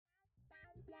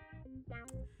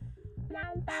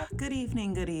Good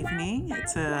evening, good evening.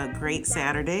 It's a great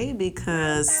Saturday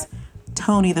because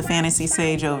Tony the Fantasy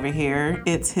Sage over here,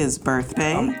 it's his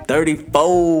birthday.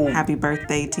 34. Happy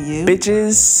birthday to you.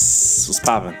 Bitches. What's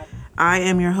poppin'? I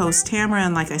am your host, Tamara,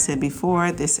 and like I said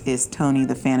before, this is Tony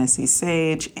the Fantasy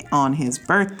Sage on his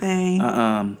birthday.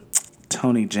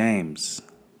 Tony James,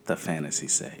 the Fantasy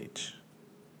Sage.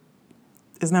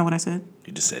 Isn't that what I said?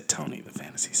 You just said Tony the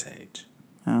Fantasy Sage.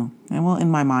 Oh, and well, in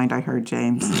my mind, I heard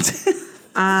James.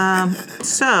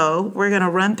 So we're gonna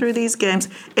run through these games.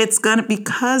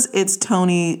 Because it's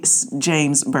Tony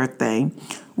James' birthday,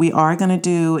 we are gonna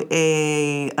do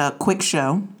a quick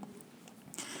show.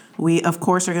 We of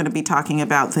course are gonna be talking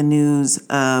about the news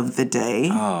of the day.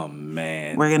 Oh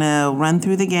man. We're gonna run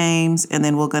through the games, and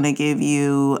then we're gonna give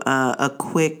you a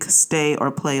quick stay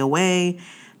or play away.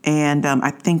 And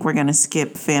I think we're gonna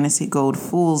skip Fantasy Gold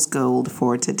Fool's Gold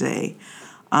for today.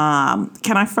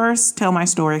 Can I first tell my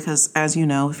story? Because as you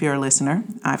know, if you're a listener,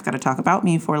 I've got to talk about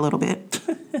me for a little bit.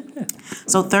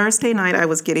 So Thursday night, I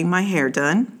was getting my hair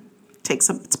done. It's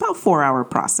about a 4-hour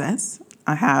process.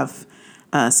 I have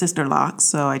sister locks,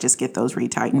 so I just get those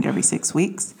retightened every 6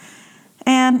 weeks.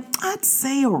 And I'd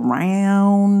say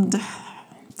around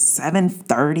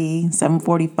 7:30,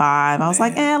 7:45. I was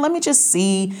like, let me just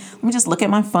look at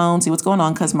my phone, see what's going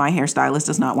on, because my hairstylist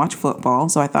does not watch football.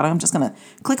 So I thought I'm just going to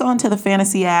click onto the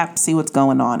fantasy app, see what's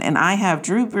going on. And I have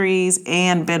Drew Brees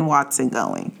and Ben Watson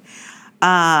going.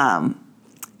 I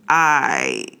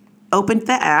opened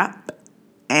the app,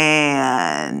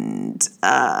 and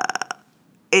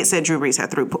it said Drew Brees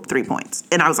had 3 points.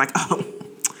 And I was like, oh,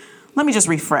 let me just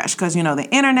refresh, because the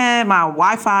internet, my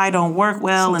Wi-Fi don't work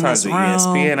well Sometimes in this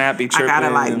room. the ESPN app be tripping. I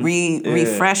gotta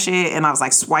refresh it, and I was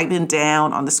like swiping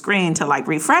down on the screen to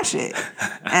refresh it,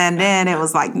 and then it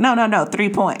was like no 3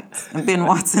 points and Ben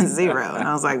Watson 0, and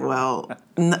I was like, well,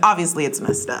 obviously it's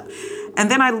messed up. And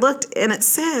then I looked and it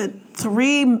said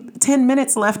 10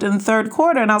 minutes left in the third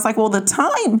quarter, and I was like, well, the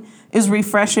time is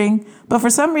refreshing, but for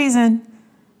some reason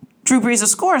Drew Brees'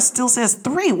 score still says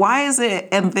 3. Why is it?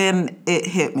 And then it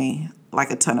hit me like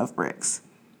a ton of bricks.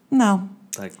 No,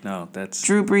 that's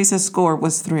Drew Brees' score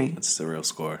was 3. That's the real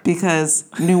score. Because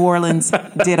New Orleans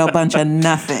did a bunch of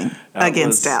nothing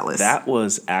against Dallas. That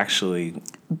was actually...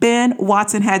 Ben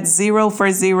Watson had 0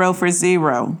 for 0 for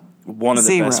 0. One of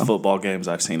the best football games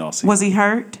I've seen all season. Was he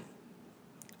hurt?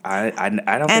 I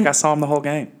don't think I saw him the whole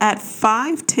game. At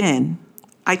 5:10...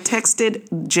 I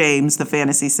texted James, the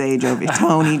Fantasy Sage, over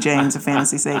Tony James, the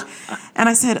Fantasy Sage, and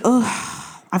I said,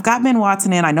 I've got Ben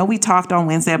Watson in. I know we talked on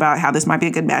Wednesday about how this might be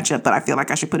a good matchup, but I feel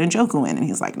like I should put Njoku in. And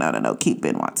he's like, no, keep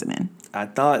Ben Watson in. I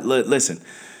thought, listen,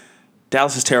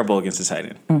 Dallas is terrible against the tight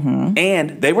end. Mm-hmm.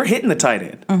 And they were hitting the tight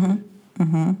end. Mm-hmm.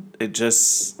 Mm-hmm. It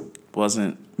just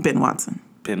wasn't Ben Watson.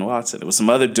 It was some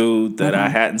other dude that I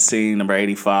hadn't seen, number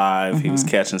 85. He was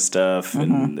catching stuff,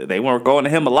 and they weren't going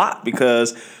to him a lot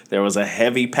because there was a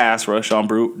heavy pass rush on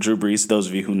Drew Brees. Those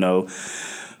of you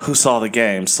who saw the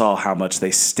game saw how much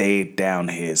they stayed down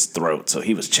his throat. So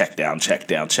he was check down,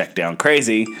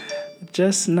 crazy,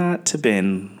 just not to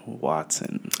Ben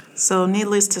Watson. So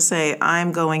needless to say,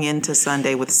 I'm going into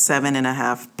Sunday with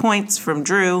 7.5 points from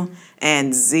Drew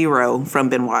and 0 from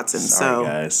Ben Watson. Sorry,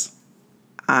 guys.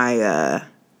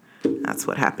 That's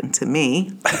what happened to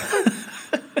me.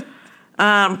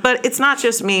 But it's not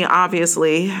just me,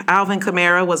 obviously. Alvin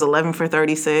Kamara was 11 for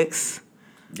 36.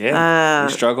 Yeah,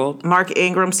 he struggled. Mark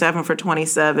Ingram, 7 for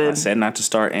 27. I said not to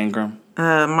start Ingram.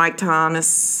 Mike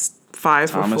Thomas,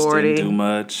 5 for 40. Didn't do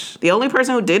much. The only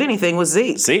person who did anything was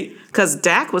Zeke. Because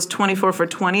Dak was 24 for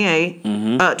 28.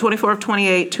 24 of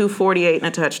 28, 248, and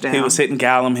a touchdown. He was hitting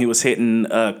Gallum. He was hitting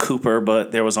Cooper,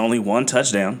 but there was only one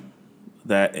touchdown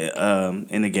that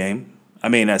in the game. I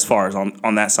mean, as far as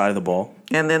on that side of the ball.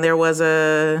 And then there was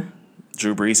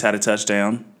Drew Brees had a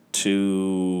touchdown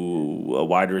to a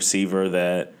wide receiver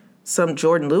that... Some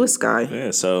Jordan Lewis guy. Yeah,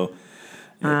 so...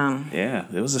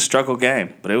 it was a struggle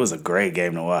game, but it was a great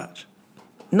game to watch.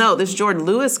 No, this Jordan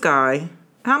Lewis guy...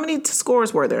 How many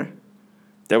scores were there?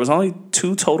 There was only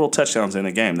 2 total touchdowns in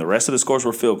the game. The rest of the scores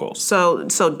were field goals. So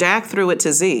Dak threw it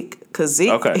to Zeke. Because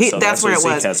Zeke, that's where it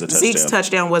was. Zeke's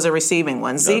touchdown was a receiving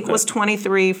one. Zeke was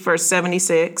 23 for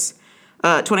 76,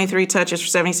 23 touches for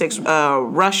 76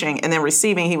 rushing, and then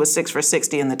receiving, he was 6 for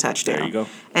 60 in the touchdown. There you go.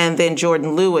 And then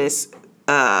Jordan Lewis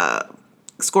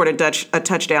scored a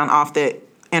touchdown off the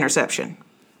interception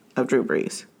of Drew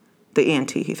Brees, the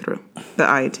ENT he threw, the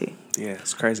INT. Yeah,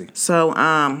 it's crazy. So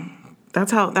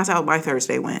that's how my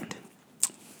Thursday went.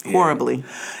 Yeah. Horribly.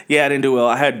 Yeah, I didn't do well.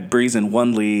 I had Breeze in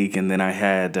one league, and then I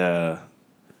had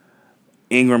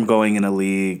Ingram going in a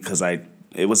league because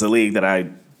it was a league that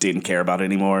I didn't care about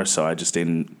anymore, so I just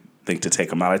didn't think, to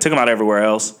take him out. I took him out everywhere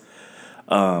else.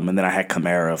 And then I had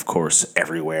Kamara, of course,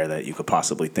 everywhere that you could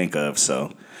possibly think of.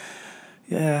 So,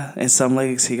 yeah, in some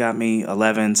leagues he got me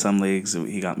 11. Some leagues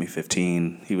he got me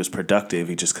 15. He was productive.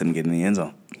 He just couldn't get in the end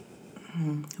zone.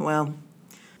 Well,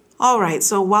 all right.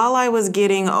 So while I was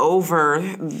getting over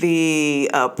the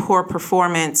poor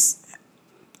performance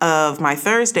of my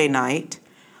Thursday night,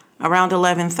 around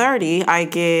 11:30, I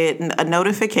get a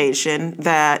notification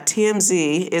that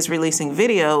TMZ is releasing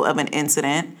video of an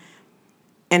incident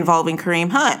involving Kareem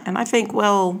Hunt. And I think,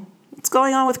 well, what's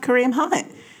going on with Kareem Hunt?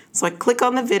 So I click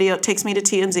on the video. It takes me to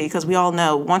TMZ because we all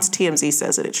know once TMZ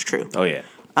says it, it's true. Oh, yeah.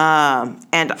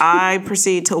 And I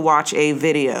proceed to watch a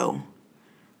video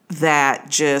that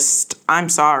just, I'm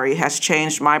sorry, has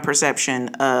changed my perception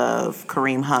of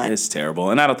Kareem Hunt. It's terrible.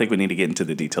 And I don't think we need to get into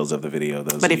the details of the video.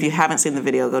 But if you haven't seen the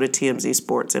video, go to TMZ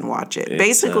Sports and watch it.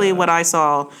 Basically, what I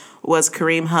saw was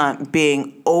Kareem Hunt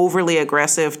being overly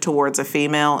aggressive towards a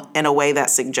female in a way that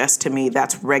suggests to me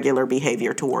that's regular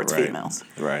behavior towards females.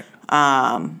 Right.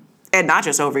 And not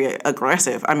just overly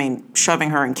aggressive. I mean, shoving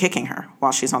her and kicking her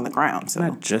while she's on the ground.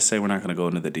 So Just say we're not going to go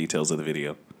into the details of the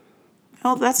video.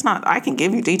 well, that's not, I can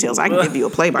give you details. I can give you a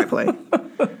play-by-play.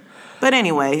 But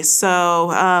anyway, so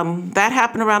that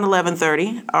happened around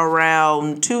 11:30.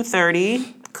 Around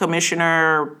 2:30,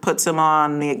 commissioner puts him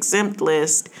on the exempt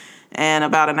list. And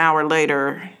about an hour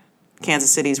later,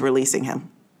 Kansas City's releasing him.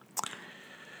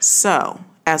 So,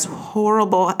 as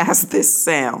horrible as this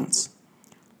sounds,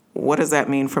 what does that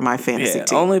mean for my fantasy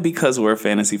team? Only because we're a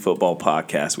fantasy football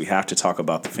podcast, we have to talk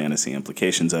about the fantasy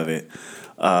implications of it.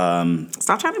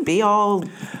 Stop trying to be all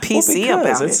PC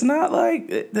about it. It's not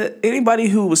like anybody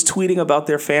who was tweeting about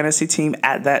their fantasy team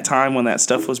at that time when that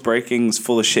stuff was breaking was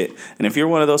full of shit. And if you're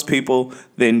one of those people,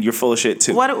 then you're full of shit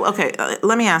too. Okay,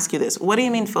 let me ask you this. What do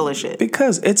you mean full of shit?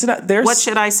 Because it's not. What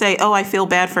should I say? Oh, I feel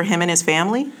bad for him and his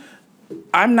family?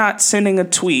 I'm not sending a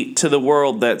tweet to the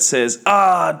world that says,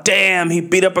 damn, he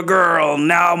beat up a girl.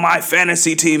 Now my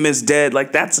fantasy team is dead.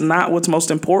 Like, that's not what's most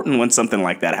important when something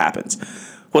like that happens.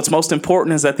 What's most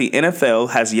important is that the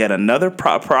NFL has yet another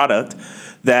product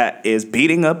that is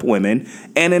beating up women,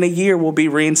 and in a year will be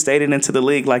reinstated into the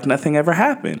league like nothing ever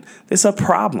happened. It's a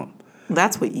problem.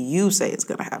 That's what you say is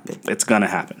going to happen. It's going to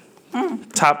happen.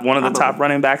 One of the top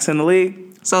running backs in the league.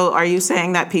 So are you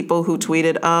saying that people who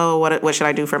tweeted, oh, what should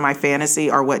I do for my fantasy,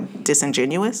 are what,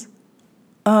 disingenuous?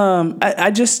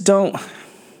 I just don't.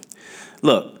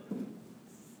 Look,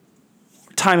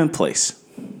 time and place.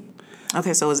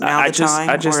 Okay, so is now the time,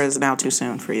 or is now too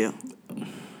soon for you?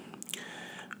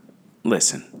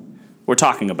 Listen, we're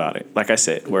talking about it. Like I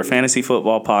said, we're a fantasy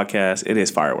football podcast. It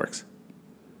is fireworks.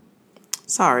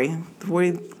 Sorry,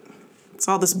 it's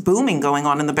all this booming going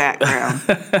on in the background.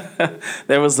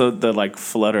 There was the like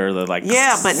flutter,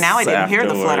 yeah, but now I didn't hear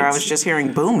the flutter. I was just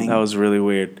hearing booming. That was really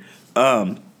weird.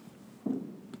 We're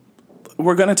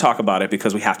going to talk about it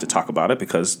because we have to talk about it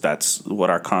because that's what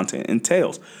our content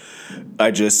entails.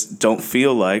 I just don't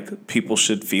feel like people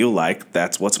should feel like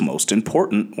that's what's most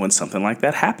important when something like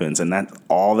that happens, and that's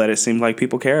all that it seems like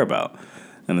people care about.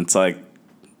 And it's like,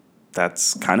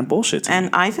 that's kind of bullshit to me. And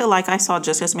I feel like I saw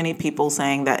just as many people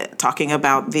saying that, talking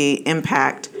about the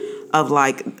impact of,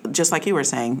 like, just like you were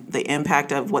saying, the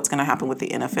impact of what's going to happen with the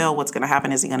NFL. What's going to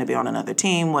happen? Is he going to be on another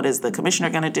team? What is the commissioner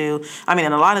going to do? I mean,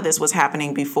 and a lot of this was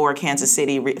happening before Kansas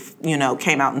City,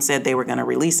 came out and said they were going to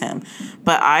release him.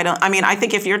 But I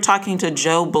think if you're talking to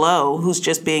Joe Blow, who's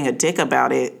just being a dick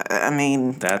about it,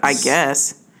 I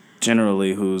guess.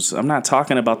 Generally, I'm not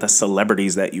talking about the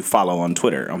celebrities that you follow on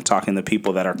Twitter. I'm talking the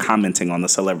people that are commenting on the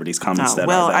celebrities' comments that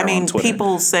are on Twitter.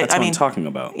 People say, that's what I'm talking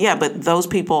about. Yeah, but those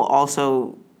people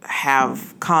also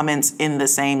have comments in the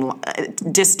same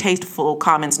distasteful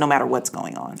comments no matter what's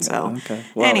going on. So, okay.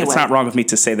 Well, anyway. It's not wrong of me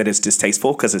to say that it's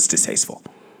distasteful because it's distasteful.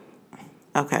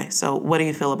 Okay, so what do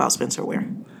you feel about Spencer Ware?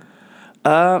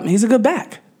 He's a good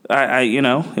back.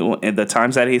 The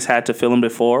times that he's had to fill him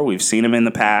before, we've seen him in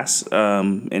the past,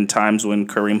 in times when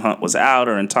Kareem Hunt was out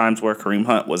or in times where Kareem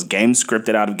Hunt was game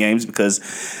scripted out of games because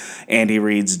Andy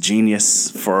Reid's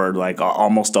genius for like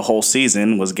almost a whole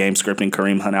season was game scripting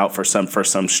Kareem Hunt out for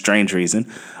some strange reason.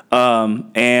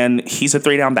 And he's a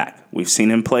 3-down back. We've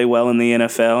seen him play well in the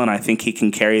NFL, and I think he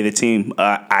can carry the team.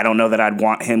 I don't know that I'd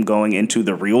want him going into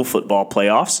the real football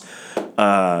playoffs.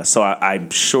 So I'm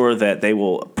sure that they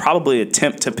will probably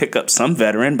attempt to pick up some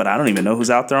veteran, but I don't even know who's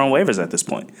out there on waivers at this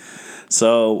point.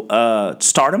 So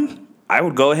start him. I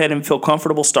would go ahead and feel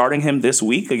comfortable starting him this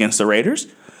week against the Raiders.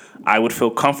 I would feel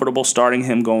comfortable starting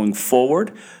him going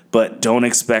forward, but don't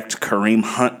expect Kareem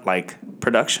Hunt-like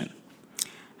production.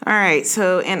 All right,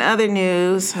 so in other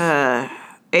news,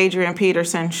 Adrian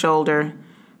Peterson's shoulder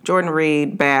Jordan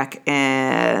Reed back,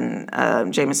 and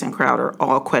Jamison Crowder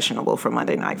all questionable for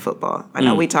Monday Night Football. I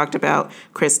know we talked about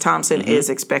Chris Thompson is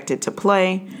expected to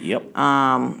play. Yep.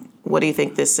 What do you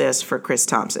think this says for Chris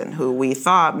Thompson, who we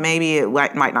thought maybe it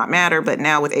might not matter, but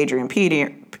now with Adrian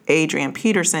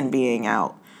Peterson being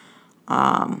out?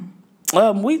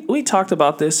 We talked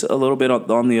about this a little bit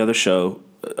on the other show.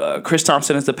 Chris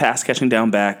Thompson is the pass catching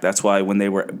down back. That's why when they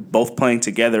were both playing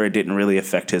together, it didn't really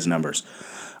affect his numbers.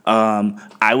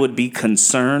 I would be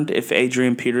concerned if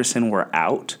Adrian Peterson were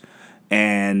out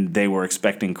and they were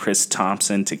expecting Chris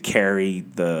Thompson to carry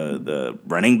the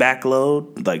running back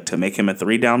load, like to make him a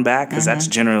 3-down back, because that's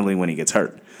generally when he gets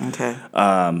hurt. Okay.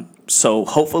 So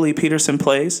hopefully Peterson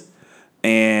plays.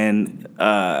 And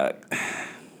I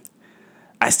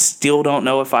still don't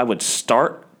know if I would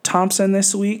start Thompson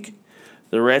this week.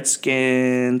 The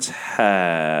Redskins have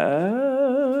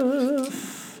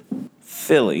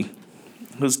Philly,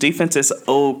 whose defense is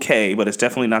okay, but it's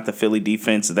definitely not the Philly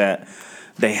defense that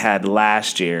they had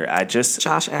last year.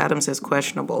 Josh Adams is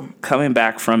questionable. Coming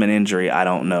back from an injury, I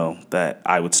don't know that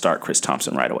I would start Chris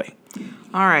Thompson right away.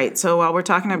 All right, so while we're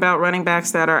talking about running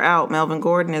backs that are out, Melvin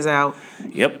Gordon is out.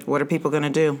 Yep. What are people going to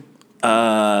do?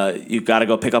 You've got to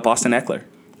go pick up Austin Eckler.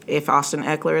 If Austin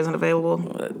Eckler isn't available,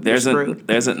 there's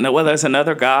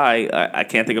another guy. I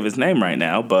can't think of his name right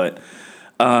now, but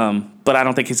I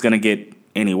don't think he's going to get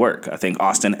any work. I think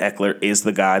Austin Eckler is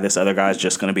the guy. This other guy is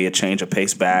just going to be a change of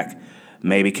pace back,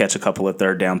 maybe catch a couple of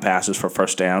third down passes for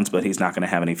first downs, but he's not going to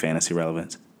have any fantasy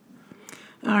relevance.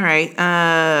 All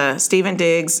right. Steven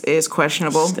Diggs is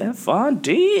questionable. Stephon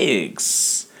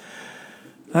Diggs.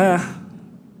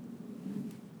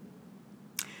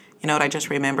 You know what I just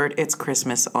remembered? It's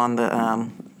Christmas on the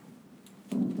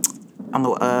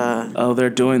they're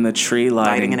doing the tree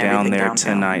lighting and down everything there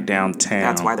downtown. tonight downtown.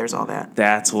 That's why there's all that.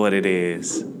 That's what it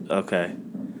is. Okay,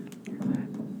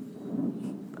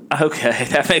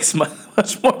 that makes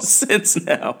much more sense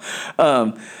now.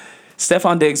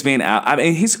 Stephon Diggs being out. I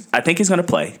mean, I think he's going to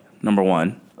play. Number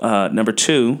one. Number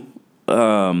two.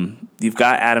 You've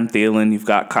got Adam Thielen. You've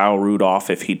got Kyle Rudolph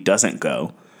if he doesn't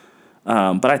go.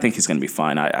 But I think he's going to be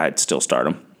fine. I'd still start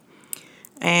him.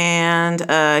 And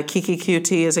Kiki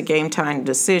QT is a game time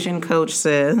decision, coach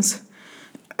says.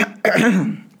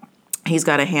 He's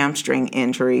got a hamstring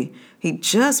injury. He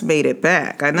just made it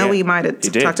back. I know we might have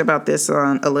talked about this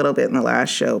on a little bit in the last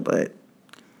show, but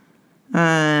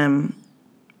Marlon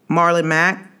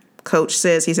Mack, coach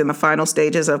says he's in the final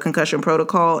stages of concussion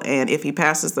protocol, and if he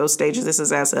passes those stages, this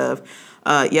is as of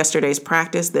yesterday's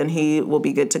practice, then he will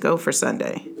be good to go for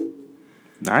Sunday.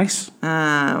 Nice.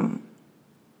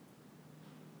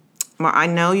 I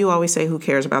know you always say who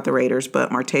cares about the Raiders,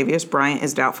 but Martavius Bryant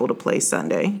is doubtful to play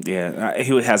Sunday. Yeah,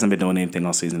 he hasn't been doing anything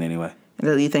all season anyway.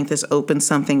 Do you think this opens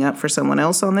something up for someone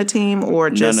else on the team,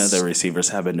 or just none of the receivers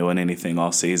have been doing anything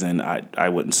all season? I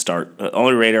wouldn't start. The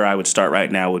only Raider I would start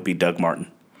right now would be Doug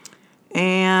Martin.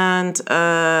 And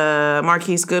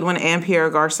Marquise Goodwin and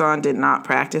Pierre Garçon did not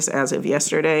practice as of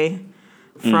yesterday,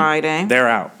 Friday. They're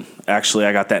out. Actually,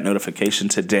 I got that notification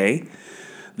today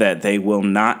that they will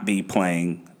not be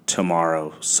playing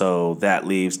tomorrow. So that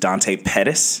leaves Dante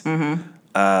Pettis.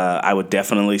 I would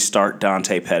definitely start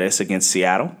Dante Pettis against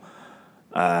Seattle.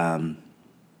 And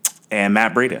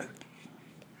Matt Breida.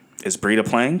 Is Breida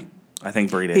playing? I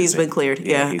think Breida He's been cleared.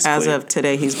 Yeah, as of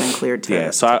today, he's been cleared too. Yeah,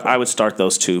 so I would start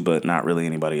those two, but not really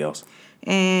anybody else.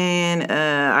 And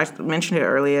I mentioned it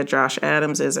earlier, Josh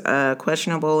Adams is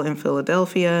questionable in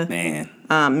Philadelphia. Man.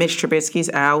 Mitch Trubisky's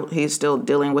out. He's still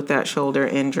dealing with that shoulder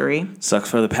injury. Sucks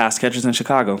for the pass catchers in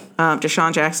Chicago.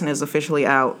 Deshaun Jackson is officially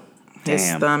out.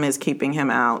 His thumb is keeping him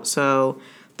out. So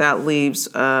that leaves,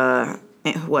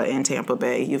 in Tampa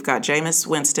Bay? You've got Jameis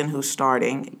Winston, who's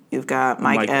starting. You've got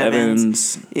Mike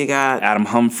Evans. You got Adam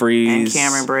Humphries.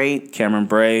 And Cameron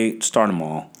Brate. Start them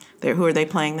all. Who are they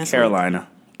playing this week? Carolina.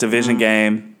 Division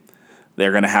game.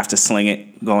 They're going to have to sling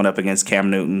it going up against Cam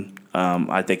Newton.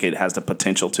 I think it has the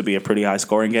potential to be a pretty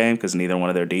high-scoring game because neither one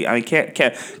of their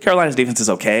Carolina's defense is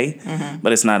okay,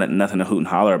 but it's not nothing to hoot and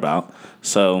holler about.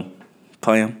 So,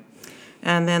 play them.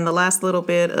 And then the last little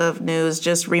bit of news,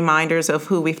 just reminders of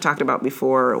who we've talked about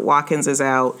before. Watkins is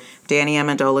out. Danny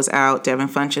Amendola's out. Devin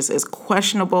Funchess is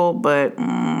questionable, but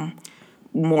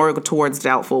more towards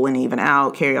doubtful and even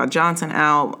out. Kerryon Johnson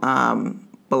out.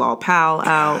 Bilal Powell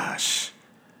out. Gosh.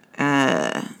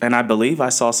 And I believe I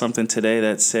saw something today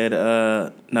that said,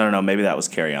 no, maybe that was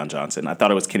Kerryon Johnson. I thought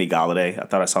it was Kenny Galladay. I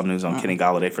thought I saw news on Kenny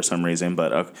Galladay for some reason,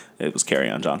 but it was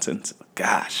Kerryon Johnson.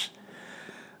 Gosh.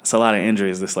 That's a lot of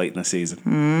injuries this late in the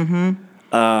season.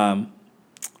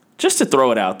 Just to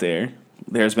throw it out there,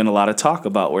 there's been a lot of talk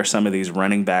about where some of these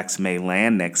running backs may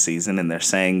land next season, and they're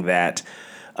saying that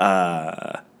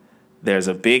there's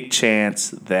a big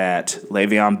chance that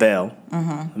Le'Veon Bell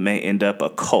may end up a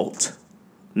Colt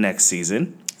next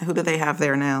season. Who do they have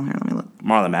there now? Here, let me look.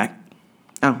 Marlon Mack.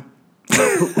 Oh.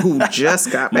 Who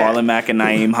just got back. Marlon Mack and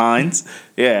Nyheim Hines.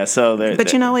 Yeah, so they're...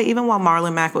 But you know what? Even while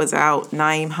Marlon Mack was out,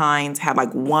 Nyheim Hines had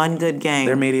like one good game.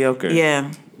 They're mediocre.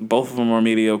 Yeah. Both of them are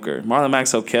mediocre. Marlon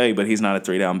Mack's okay, but he's not a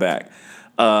 3-down back.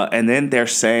 And then they're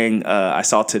saying, I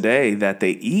saw today that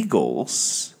the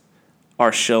Eagles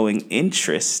are showing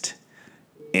interest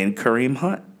in Kareem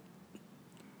Hunt.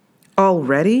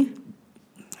 Already?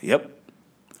 Yep.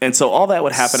 And so all that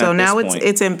would happen at this point. So now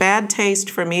it's in bad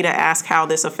taste for me to ask how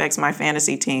this affects my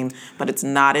fantasy team, but it's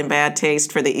not in bad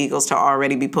taste for the Eagles to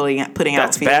already be putting out feelers.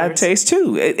 That's bad taste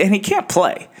too. And he can't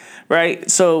play, right?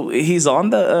 So he's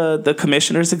on the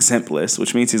commissioner's exempt list,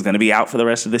 which means he's going to be out for the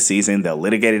rest of the season. They'll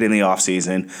litigate it in the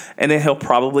offseason, and then he'll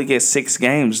probably get 6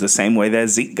 games the same way that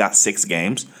Zeke got 6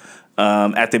 games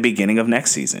at the beginning of next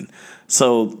season.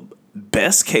 So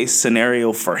best case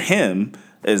scenario for him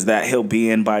is that he'll be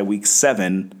in by week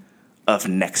 7 of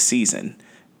next season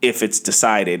if it's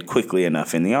decided quickly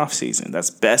enough in the offseason. That's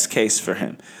best case for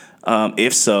him.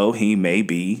 If so, he may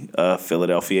be a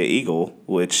Philadelphia Eagle,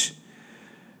 which,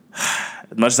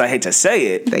 as much as I hate to say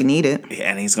it, they need it.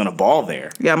 And he's going to ball there.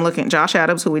 Yeah, I'm looking. Josh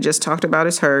Adams, who we just talked about,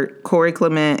 is hurt. Corey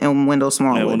Clement and Wendell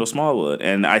Smallwood.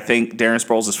 And I think Darren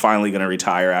Sproles is finally going to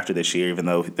retire after this year, even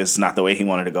though this is not the way he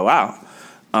wanted to go out.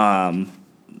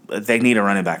 They need a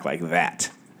running back like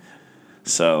that.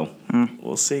 So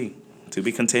we'll see. To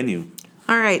be continued.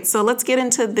 All right, so let's get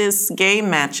into this game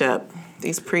matchup.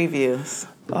 These previews.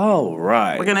 All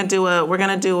right. We're gonna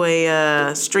do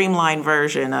a streamlined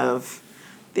version of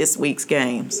this week's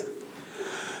games.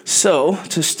 So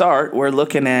to start, we're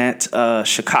looking at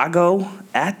Chicago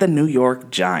at the New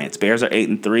York Giants. Bears are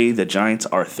 8-3. The Giants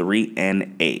are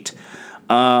 3-8.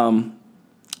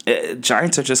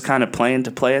 Giants are just kind of playing to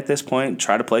play at this point.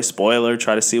 Try to play spoiler.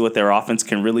 Try to see what their offense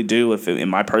can really do. In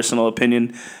my personal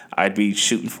opinion, I'd be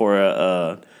shooting for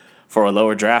a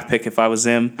lower draft pick if I was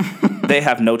them. They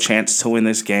have no chance to win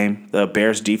this game. The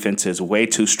Bears' defense is way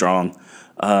too strong.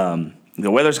 The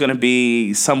weather's going to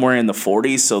be somewhere in the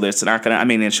 40s, so that's not going to. I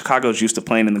mean, and Chicago's used to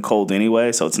playing in the cold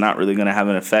anyway, so it's not really going to have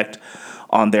an effect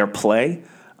on their play.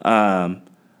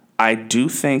 I do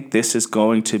think this is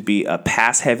going to be a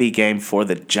pass-heavy game for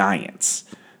the Giants.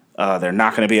 They're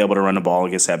not going to be able to run the ball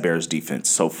against that Bears defense.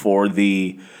 So for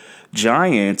the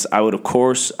Giants,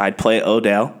 I'd play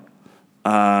Odell.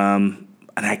 And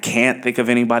I can't think of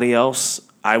anybody else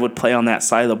I would play on that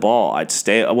side of the ball. I'd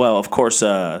stay. Well, of course,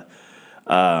 their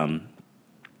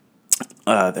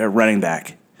running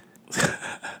back.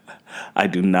 I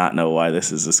do not know why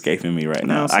this is escaping me right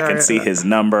now. I can see his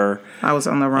number. I was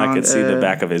on the wrong. I can see the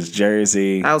back of his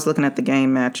jersey. I was looking at the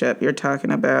game matchup. You're talking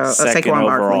about second Saquon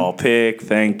overall Barkley. pick.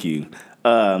 Thank you.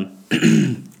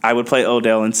 I would play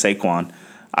Odell and Saquon.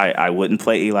 I wouldn't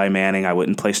play Eli Manning. I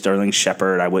wouldn't play Sterling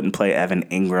Shepard. I wouldn't play Evan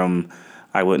Ingram.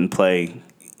 I wouldn't play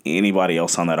anybody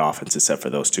else on that offense except for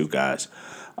those 2 guys.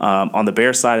 On the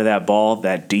Bears side of that ball,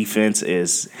 that defense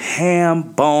is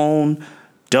bone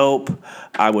dope.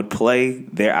 I'd play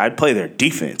their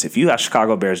defense. If you have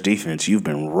Chicago Bears defense, you've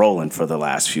been rolling for the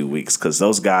last few weeks because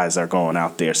those guys are going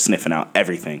out there sniffing out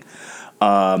everything.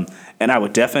 And I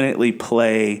would definitely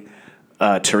play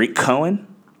Tariq Cohen.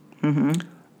 Mm-hmm.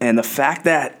 And the fact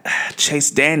that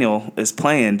Chase Daniel is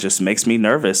playing just makes me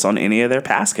nervous on any of their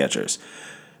pass catchers.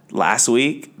 Last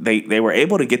week, they were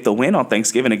able to get the win on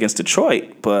Thanksgiving against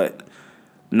Detroit, but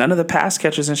none of the pass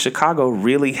catchers in Chicago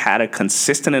really had a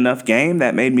consistent enough game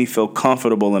that made me feel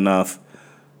comfortable enough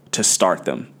to start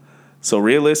them. So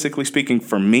realistically speaking,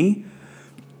 for me,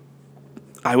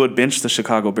 I would bench the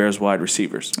Chicago Bears wide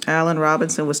receivers. Allen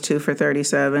Robinson was 2 for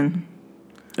 37.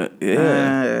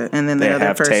 Yeah. And then they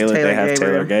have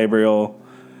Taylor Gabriel.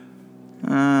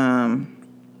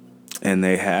 And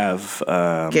they have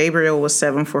Gabriel was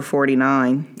 7 for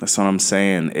 49. That's what I'm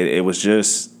saying. It was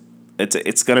just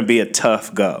it's going to be a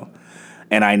tough go.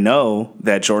 And I know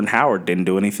that Jordan Howard didn't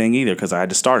do anything either because I had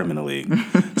to start him in the league.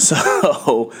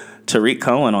 So Tariq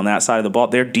Cohen on that side of the ball,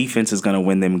 their defense is going to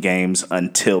win them games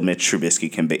until Mitch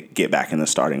Trubisky can get back in the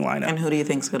starting lineup. And who do you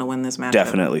think is going to win this matchup?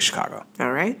 Definitely Chicago.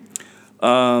 All right.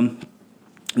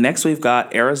 Next, we've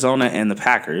got Arizona and the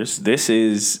Packers.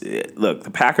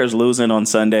 The Packers losing on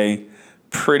Sunday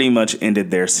pretty much ended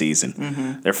their season.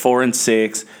 Mm-hmm. They're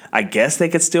 4-6. I guess they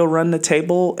could still run the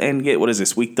table and get,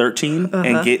 week 13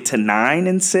 and get to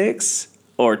 9-6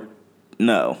 or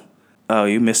no. Oh,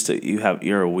 you missed it.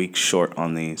 You're a week short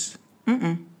on these.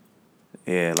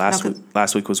 Yeah, No,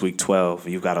 last week was week 12.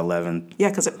 You've got 11. yeah,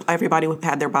 because everybody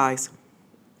had their buys.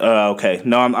 Okay.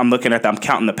 No, I'm looking at I'm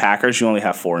counting the Packers. You only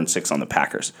have 4 and 6 on the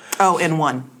Packers. Oh, and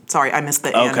one. Sorry, I missed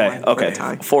the and Okay. one for the Okay.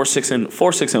 tie.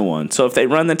 4-6-1. So if they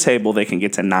run the table, they can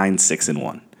get to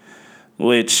 9-6-1,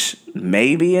 which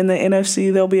maybe in the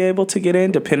NFC they'll be able to get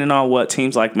in, depending on what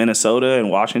teams like Minnesota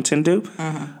and Washington do.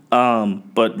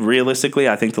 But realistically,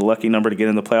 I think the lucky number to get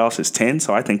in the playoffs is 10.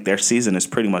 So I think their season is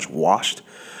pretty much washed.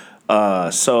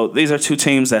 So these are two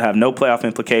teams that have no playoff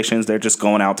implications. They're just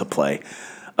going out to play.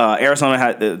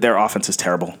 Arizona, their offense is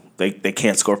terrible. They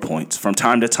can't score points. From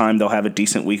time to time, they'll have a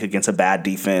decent week against a bad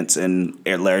defense, and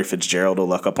Larry Fitzgerald will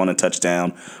luck up on a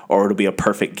touchdown, or it'll be a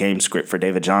perfect game script for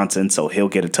David Johnson, so he'll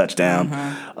get a touchdown.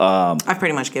 I've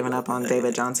pretty much given up on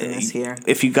David Johnson this year.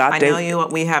 If you got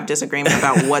we have disagreement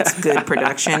about what's good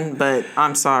production, but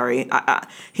I'm sorry.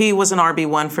 He was an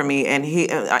RB1 for me, and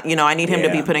I need him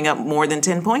to be putting up more than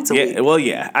 10 points a week. Well,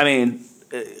 yeah. I mean,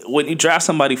 when you draft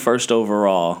somebody first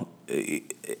overall,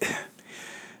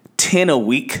 10 a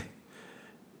week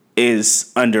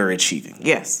is underachieving.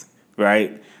 Yes.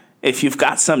 Right? If you've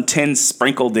got some 10s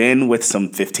sprinkled in with some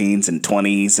 15s and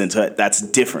 20s, and that's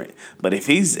different. But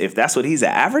if that's what he's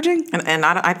averaging, and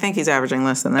I think he's averaging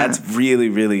less than that. That's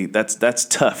really that's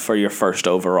tough for your first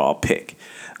overall pick.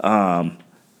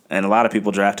 And a lot of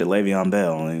people drafted Le'Veon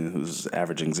Bell, who's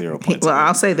averaging 0 points. Well,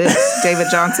 I'll say this: David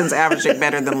Johnson's averaging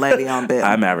better than Le'Veon Bell.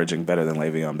 I'm averaging better than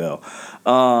Le'Veon Bell.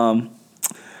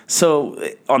 So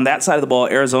on that side of the ball,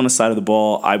 Arizona's side of the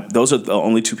ball, those are the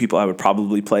only two people I would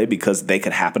probably play because they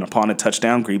could happen upon a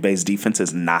touchdown. Green Bay's defense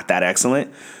is not that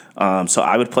excellent. So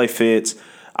I would play Fitz.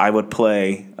 I would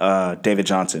play David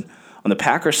Johnson. On the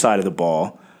Packers side of the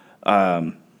ball,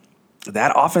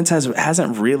 that offense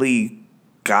hasn't really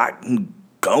gotten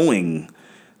going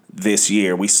this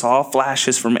year. We saw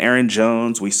flashes from Aaron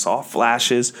Jones. We saw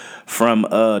flashes from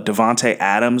Devontae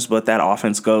Adams, but that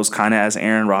offense goes kind of as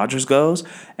Aaron Rodgers goes.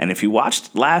 And if you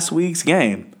watched last week's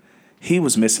game, he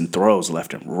was missing throws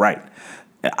left and right.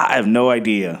 I have no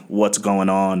idea what's going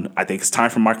on. I think it's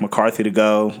time for Mike McCarthy to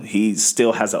go. He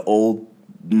still has an old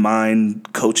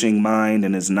coaching mind,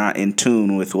 and is not in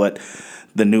tune with what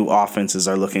the new offenses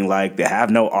are looking like. They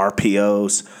have no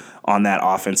RPOs on that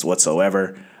offense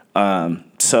whatsoever.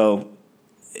 So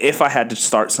if I had to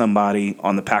start somebody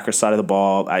on the Packers side of the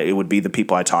ball, it would be the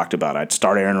people I talked about. I'd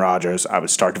start Aaron Rodgers. I would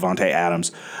start Devontae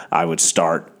Adams. I would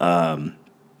start Aaron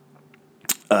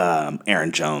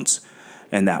Jones.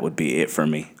 And that would be it for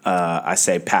me. I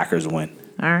say Packers win.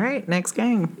 All right, next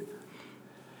game.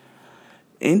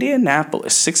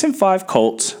 Indianapolis, 6-5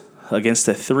 Colts against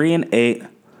the 3-8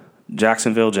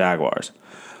 Jacksonville Jaguars.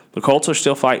 The Colts are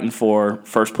still fighting for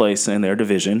first place in their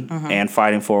division and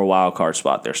fighting for a wild card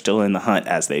spot. They're still in the hunt,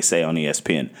 as they say on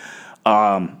ESPN.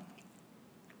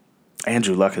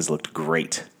 Andrew Luck has looked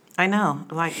great. I know.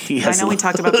 We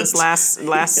talked about this last he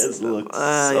has looked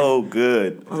so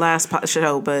good. Last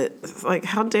show, but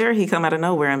how dare he come out of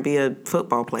nowhere and be a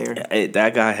football player?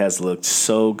 That guy has looked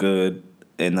so good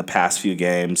in the past few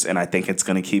games, and I think it's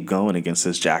going to keep going against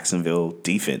this Jacksonville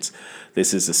defense.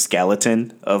 This is a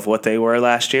skeleton of what they were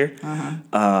last year.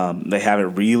 They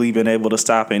haven't really been able to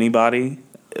stop anybody.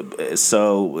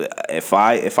 So if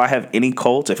I have any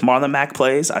Colts, if Marlon Mack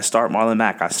plays, I start Marlon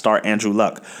Mack. I start Andrew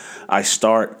Luck. I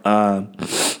start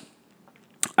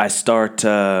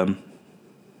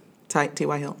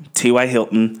T.Y. Hilton. T.Y.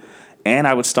 Hilton, and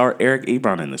I would start Eric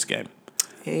Ebron in this game.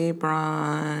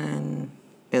 Ebron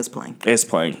is playing.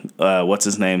 What's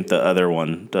his name? The other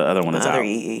one. The other one is out.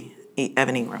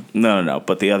 Evan Ingram. No.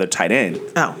 But the other tight end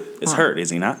is hurt, is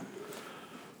he not?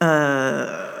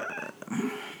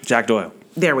 Jack Doyle.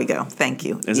 There we go. Thank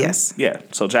you. Yes. Yeah.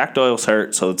 So Jack Doyle's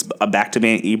hurt, so it's back to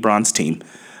being Ebron's team.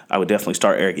 I would definitely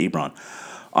start Eric Ebron.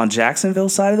 On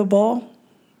Jacksonville's side of the ball,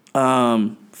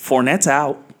 Fournette's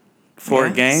out for a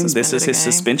game. This is his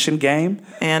suspension game.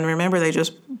 And remember, they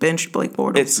just benched Blake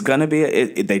Bortles. It's gonna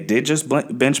be they did just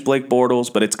bench Blake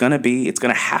Bortles, but it's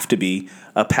gonna have to be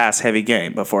a pass heavy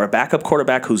game. But for a backup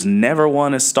quarterback who's never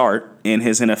won a start in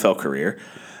his NFL career,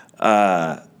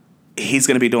 he's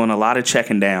gonna be doing a lot of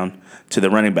checking down to the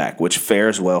running back, which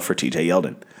fares well for T.J.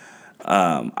 Yeldon.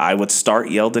 I would start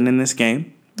Yeldon in this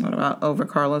game. What about over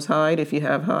Carlos Hyde if you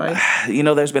have Hyde?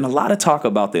 There's been a lot of talk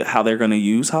about how they're going to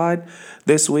use Hyde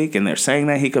this week, and they're saying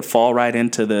that he could fall right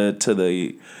into the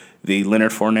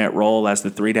Leonard Fournette role as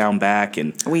the 3-down back.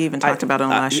 And we even talked about it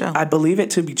on the last show. I believe it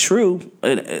to be true.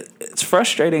 It's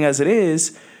frustrating as it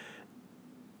is.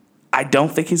 I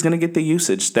don't think he's going to get the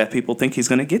usage that people think he's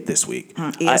going to get this week.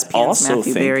 ESPN's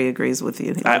Matthew Berry agrees with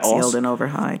you. He likes Yeldon over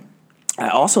Hyde. I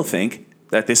also think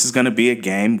that this is going to be a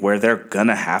game where they're going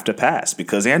to have to pass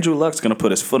because Andrew Luck's going to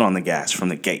put his foot on the gas from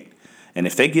the gate. And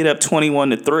if they get up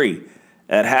 21-3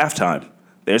 at halftime,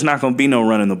 there's not going to be no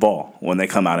running the ball when they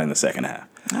come out in the second half.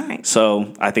 All right.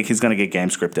 So I think he's going to get game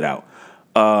scripted out.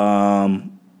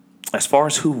 As far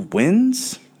as who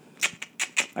wins,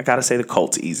 I got to say the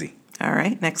Colts easy. All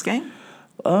right. Next game.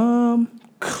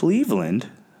 Cleveland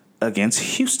against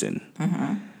Houston.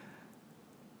 Mm-hmm.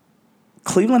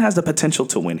 Cleveland has the potential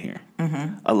to win here.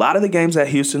 Mm-hmm. A lot of the games that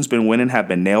Houston's been winning have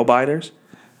been nail biters,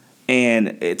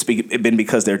 and it's been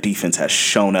because their defense has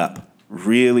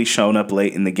really shown up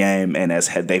late in the game, and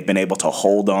they've been able to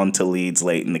hold on to leads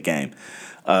late in the game.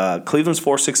 Cleveland's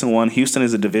 4-6-1. Houston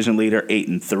is a division leader,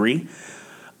 8-3.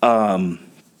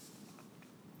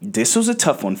 This was a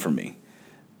tough one for me.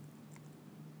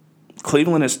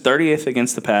 Cleveland is 30th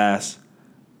against the pass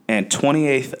and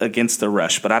 28th against the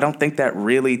rush. But I don't think that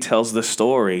really tells the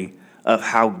story of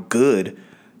how good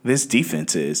this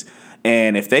defense is.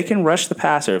 And if they can rush the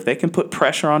passer, if they can put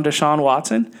pressure on Deshaun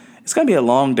Watson, it's going to be a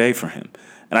long day for him.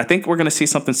 And I think we're going to see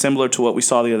something similar to what we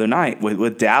saw the other night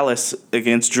with Dallas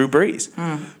against Drew Brees.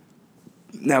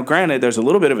 Now, granted, there's a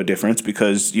little bit of a difference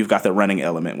because you've got the running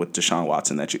element with Deshaun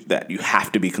Watson that you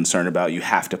have to be concerned about, you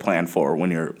have to plan for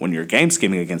when you're game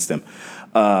scheming against them.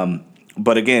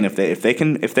 But again, if they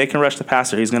can rush the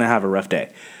passer, he's going to have a rough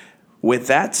day. With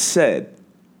that said,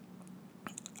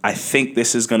 I think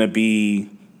this is going to be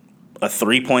a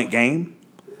 3-point game.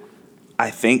 I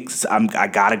think I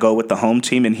got to go with the home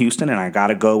team in Houston, and I got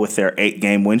to go with their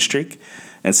 8-game win streak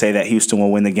and say that Houston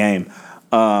will win the game.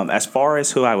 As far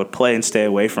as who I would play and stay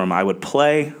away from, I would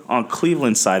play on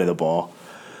Cleveland's side of the ball.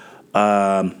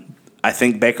 I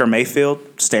think Baker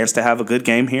Mayfield stands to have a good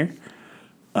game here.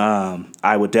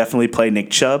 I would definitely play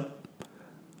Nick Chubb.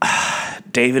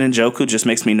 David Njoku just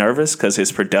makes me nervous because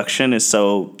his production is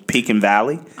so peak and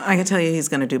valley. I can tell you he's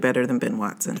going to do better than Ben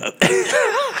Watson.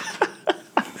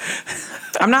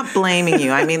 I'm not blaming you.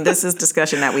 I mean, this is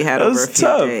discussion that we had over a few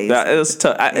days. It was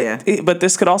tough. But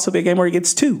this could also be a game where he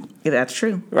gets 2. Yeah, that's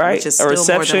true. Right? Which is a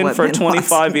reception for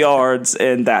 25 yards,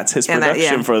 and that's his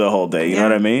production for the whole day. You know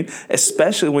what I mean?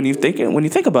 Especially when you think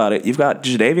about it, you've got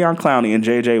Jadeveon Clowney and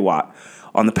J.J. Watt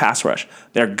on the pass rush.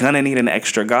 They're going to need an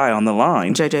extra guy on the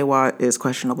line. J.J. Watt is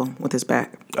questionable with his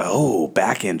back. Oh,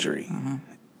 back injury. Mm-hmm.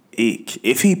 Eek.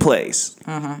 If he plays,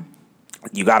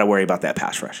 you got to worry about that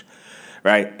pass rush.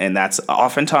 Right? And that's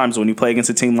oftentimes when you play against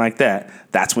a team like that,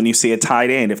 that's when you see a tight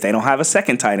end. If they don't have a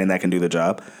second tight end that can do the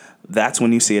job, that's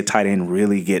when you see a tight end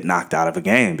really get knocked out of a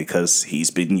game because he's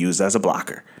been used as a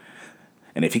blocker.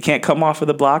 And if he can't come off of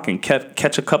the block and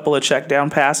catch a couple of check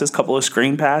down passes, couple of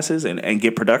screen passes, and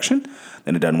get production,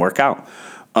 then it doesn't work out.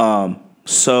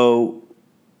 So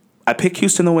I pick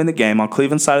Houston to win the game. On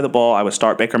Cleveland's side of the ball, I would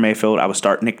start Baker Mayfield. I would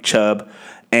start Nick Chubb.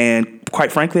 And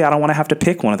quite frankly, I don't want to have to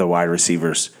pick one of the wide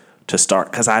receivers to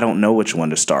start because I don't know which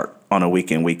one to start on a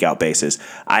week-in, week-out basis.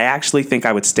 I actually think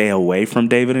I would stay away from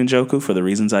David Njoku for the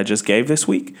reasons I just gave this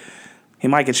week. He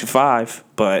might get you 5,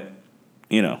 but,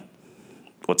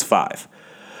 what's 5?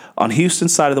 On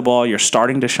Houston's side of the ball, you're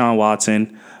starting Deshaun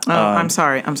Watson. I'm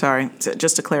sorry.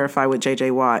 Just to clarify with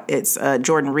J.J. Watt, it's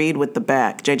Jordan Reed with the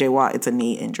back. J.J. Watt, it's a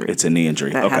knee injury. It's a knee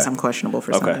injury. That has him questionable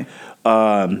for Sunday.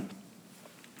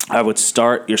 I would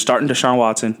start. You're starting Deshaun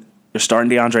Watson. You're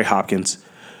starting DeAndre Hopkins.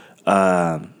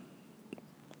 I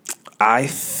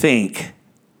think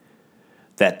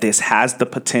that this has the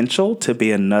potential to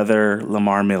be another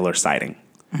Lamar Miller sighting.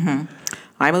 Mm-hmm.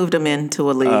 I moved him into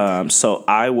a league. So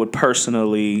I would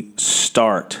personally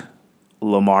start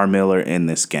Lamar Miller in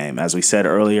this game. As we said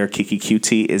earlier, Kiki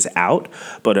QT is out.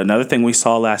 But another thing we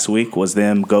saw last week was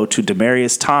them go to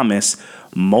Demaryius Thomas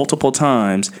multiple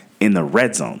times in the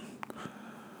red zone,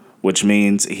 which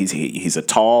means he's a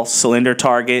tall, slender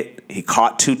target. He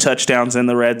caught 2 touchdowns in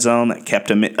the red zone that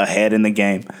kept him ahead in the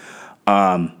game.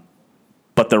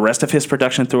 But the rest of his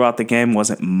production throughout the game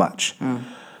wasn't much.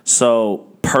 So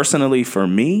personally for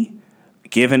me,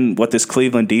 given what this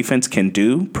Cleveland defense can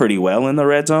do pretty well in the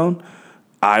red zone,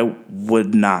 I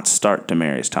would not start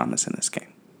Demaryius Thomas in this game.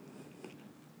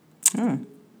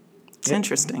 It's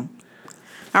interesting.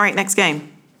 All right, next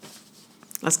game.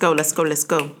 Let's go.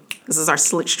 This is our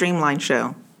streamline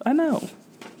show. I know.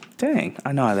 Dang.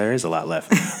 I know there is a lot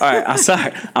left. All right, I'm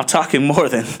sorry. I'm talking more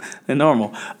than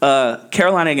normal.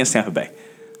 Carolina against Tampa Bay.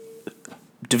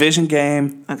 Division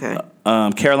game. Okay.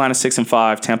 Carolina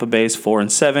 6-5. Tampa Bay is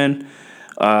 4-7.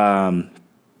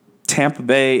 Tampa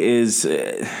Bay is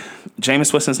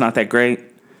Jameis Winston's not that great,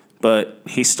 but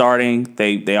he's starting.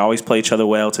 They always play each other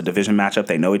well. It's a division matchup.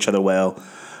 They know each other well.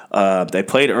 They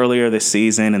played earlier this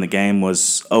season, and the game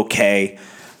was okay.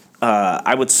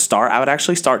 I would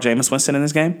actually start Jameis Winston in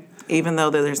this game. Even though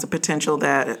there's a potential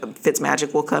that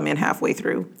Fitzmagic will come in halfway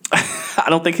through. I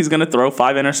don't think he's going to throw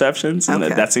 5 interceptions, and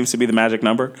Okay. that seems to be the magic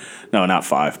number. No, not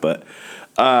 5, but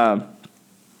I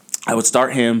would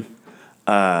start him.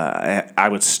 I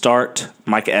would start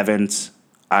Mike Evans.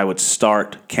 I would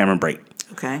start Cameron Brate.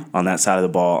 Okay. On that side of the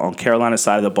ball. On Carolina's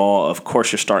side of the ball, of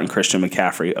course you're starting Christian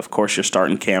McCaffrey. Of course you're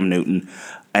starting Cam Newton.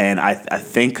 And I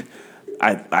think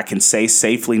I can say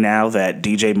safely now that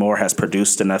DJ Moore has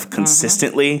produced enough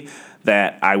consistently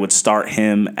that I would start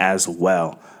him as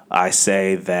well. I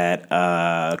say that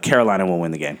Carolina will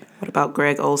win the game. What about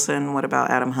Greg Olsen? What about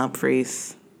Adam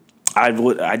Humphries? I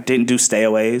didn't do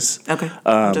stayaways. Okay.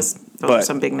 Those but are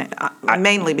some big names.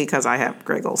 Mainly because I have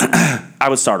Greg Olsen. I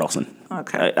would start Olsen.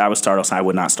 Okay. I would start Olsen. I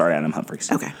would not start Adam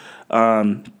Humphries. Okay.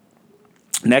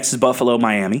 Next is Buffalo,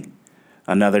 Miami.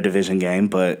 Another division game,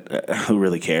 but who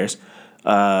really cares?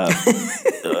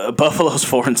 Buffalo's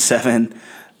 4-7.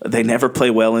 They never play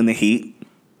well in the heat.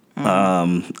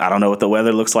 I don't know what the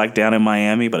weather looks like down in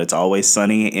Miami, but it's always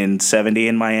sunny and 70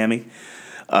 in Miami.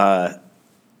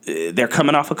 They're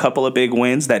coming off a couple of big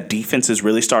wins. That defense is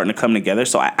really starting to come together.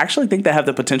 So I actually think they have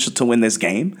the potential to win this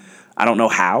game. I don't know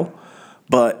how,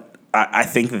 but I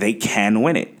think they can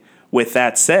win it. With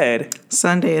that said,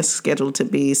 Sunday is scheduled to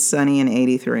be sunny and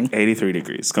 83. 83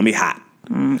 degrees. It's going to be hot.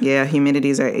 Yeah,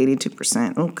 humidity's at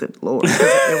 82%. Oh, good Lord.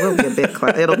 It will be a bit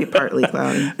cloudy. It'll be partly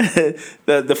cloudy.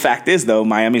 The fact is, though,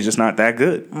 Miami's just not that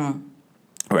good.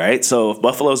 Right? So if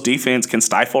Buffalo's defense can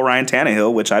stifle Ryan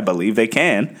Tannehill, which I believe they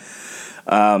can,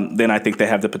 then I think they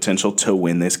have the potential to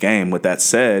win this game. With that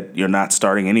said, you're not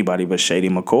starting anybody but Shady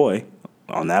McCoy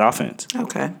on that offense.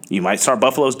 Okay. You might start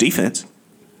Buffalo's defense.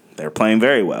 They're playing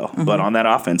very well. But on that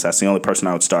offense, that's the only person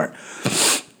I would start.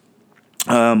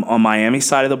 On Miami's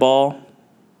side of the ball,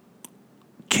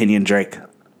 Kenyon Drake.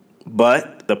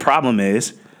 But the problem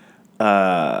is,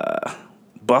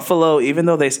 Buffalo, even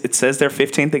though it says they're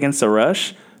 15th against the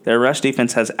rush, their rush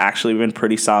defense has actually been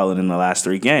pretty solid in the last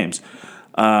 3 games.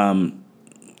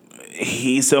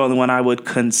 He's the only one I would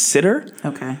consider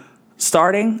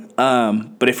starting.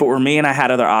 But if it were me and I had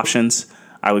other options,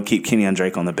 I would keep Kenyon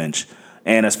Drake on the bench.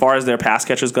 And as far as their pass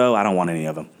catchers go, I don't want any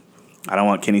of them. I don't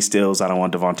want Kenny Stills. I don't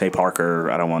want Devontae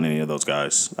Parker. I don't want any of those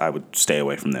guys. I would stay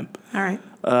away from them. All right.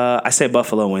 I say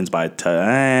Buffalo wins by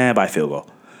field goal.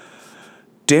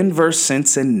 Denver,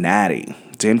 Cincinnati.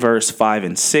 Denver's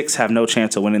 5-6, have no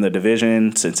chance of winning the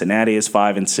division. Cincinnati is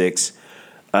 5-6.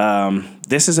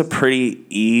 This is a pretty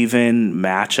even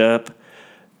matchup.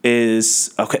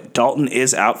 Dalton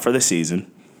is out for the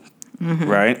season,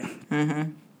 right?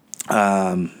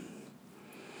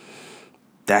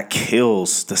 That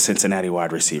kills the Cincinnati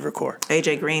wide receiver core.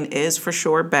 AJ Green is for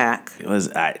sure back.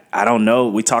 I don't know.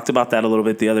 We talked about that a little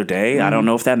bit the other day. I don't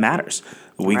know if that matters.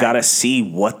 We got to see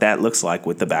what that looks like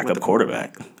with the backup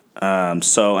quarterback.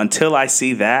 So until I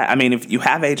see that, I mean, if you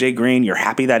have AJ Green, you're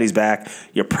happy that he's back.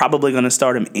 You're probably going to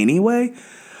start him anyway.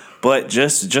 But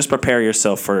just prepare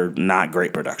yourself for not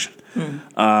great production.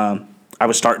 I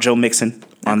would start Joe Mixon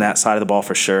on that side of the ball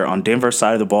for sure. On Denver's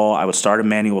side of the ball, I would start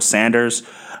Emmanuel Sanders.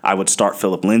 I would start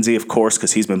Phillip Lindsay, of course,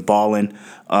 because he's been balling.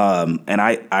 And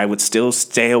I would still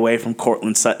stay away from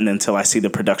Cortland Sutton until I see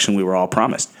the production we were all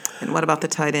promised. And what about the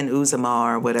tight end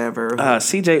Uzomah or whatever?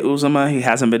 CJ Uzomah, he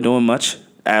hasn't been doing much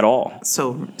at all.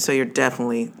 So you're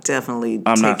definitely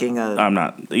taking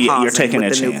You're taking a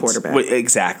chance. New quarterback.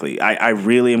 Exactly. I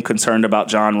really am concerned about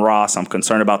John Ross. I'm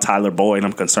concerned about Tyler Boyd.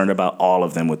 I'm concerned about all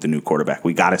of them with the new quarterback.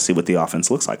 We got to see what the offense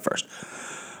looks like first.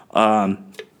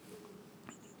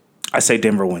 I say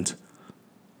Denver wins.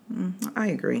 I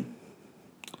agree.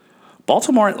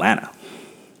 Baltimore, Atlanta.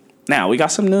 Now, we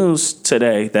got some news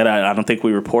today that I don't think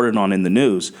we reported on in the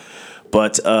news,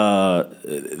 but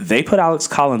they put Alex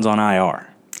Collins on IR.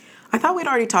 I thought we'd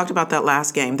already talked about that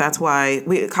last game. That's why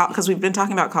because we've been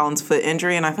talking about Collins' foot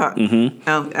injury, and I thought,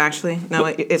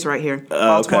 it's right here.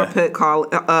 Baltimore put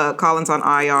Collins on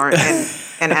IR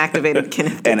and activated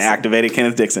Kenneth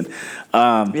Dixon.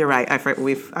 You're right.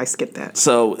 I skipped that.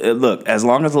 So look, as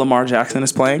long as Lamar Jackson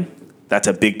is playing, that's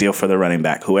a big deal for the running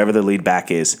back, whoever the lead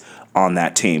back is on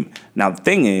that team. Now the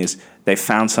thing is, they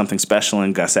found something special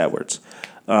in Gus Edwards.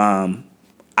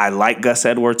 I like Gus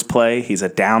Edwards' play. He's a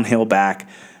downhill back.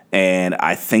 And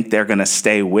I think they're going to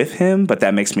stay with him, but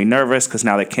that makes me nervous because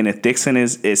now that Kenneth Dixon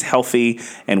is healthy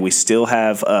and we still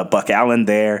have Buck Allen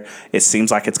there, it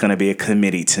seems like it's going to be a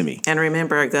committee to me. And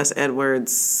remember Gus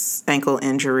Edwards' ankle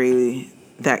injury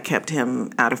that kept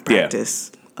him out of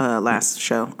practice last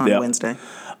show on Wednesday.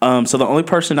 So the only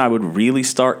person I would really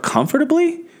start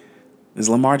comfortably is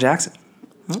Lamar Jackson.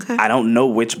 Okay. I don't know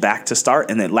which back to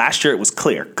start. And then last year it was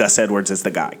clear. Gus Edwards is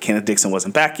the guy. Kenneth Dixon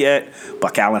wasn't back yet.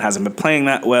 Buck Allen hasn't been playing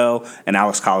that well. And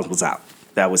Alex Collins was out.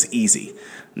 That was easy.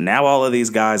 Now all of these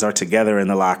guys are together in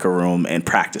the locker room and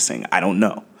practicing. I don't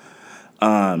know.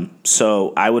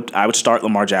 So I would start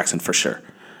Lamar Jackson for sure.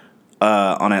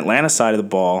 On Atlanta's side of the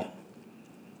ball,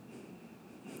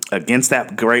 against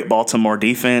that great Baltimore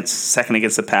defense, second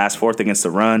against the pass, fourth against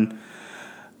the run,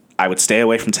 I would stay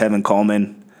away from Tevin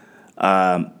Coleman.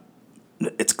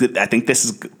 It's good. I think this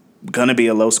is going to be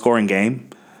a low-scoring game,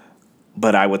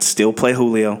 but I would still play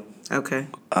Julio. Okay.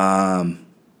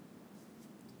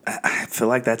 I feel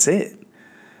like that's it.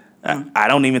 I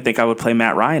don't even think I would play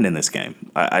Matt Ryan in this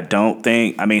game. I don't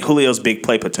think. I mean, Julio's big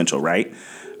play potential, right?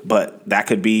 But that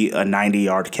could be a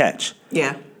 90-yard catch.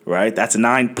 Yeah. Right? That's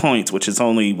 9 points, which is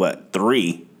only,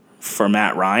 3 for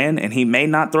Matt Ryan, and he may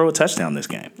not throw a touchdown this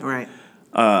game. Right.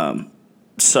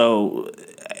 So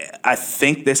I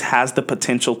think this has the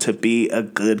potential to be a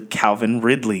good Calvin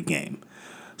Ridley game.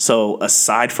 So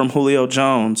aside from Julio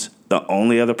Jones, the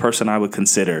only other person I would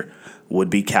consider would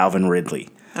be Calvin Ridley.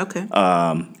 Okay. Who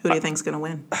do you think's going to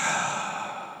win?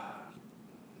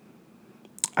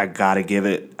 I gotta give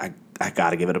it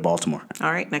to Baltimore.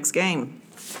 All right, next game.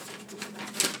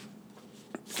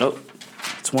 Oh,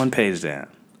 it's one page down.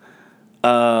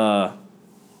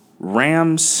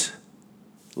 Rams,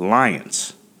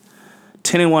 Lions.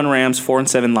 10-1 Rams,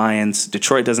 4-7 Lions.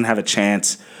 Detroit doesn't have a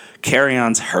chance.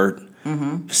 Carrion's hurt.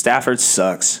 Mm-hmm. Stafford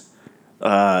sucks.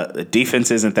 The defense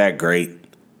isn't that great.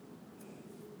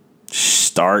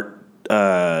 Start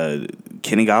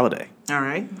Kenny Golladay. All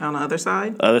right, on the other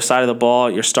side? Other side of the ball,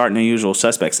 you're starting the usual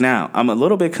suspects. Now, I'm a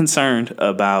little bit concerned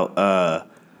about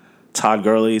Todd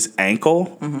Gurley's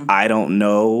ankle. Mm-hmm. I don't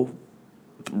know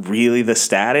really the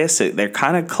status. They're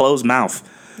kind of closed mouth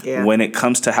when it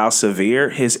comes to how severe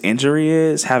his injury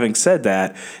is. Having said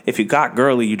that, if you got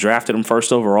Gurley, you drafted him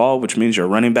first overall, which means your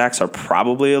running backs are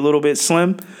probably a little bit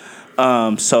slim.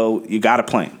 So you got to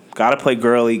play him. Got to play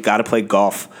Gurley. Got to play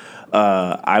Goff.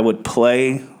 I would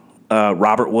play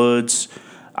Robert Woods.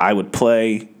 I would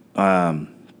play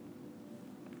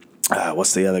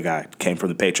what's the other guy? Came from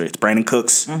the Patriots. Brandon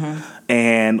Cooks. Mm-hmm.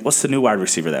 And what's the new wide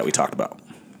receiver that we talked about?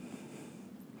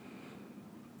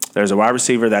 There's a wide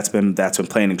receiver that's been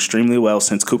playing extremely well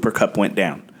since Cooper Kupp went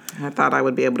down. I thought I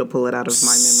would be able to pull it out of my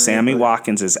memory. Sammy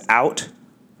Watkins is out.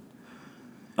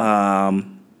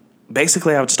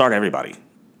 Basically, I would start everybody.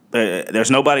 There's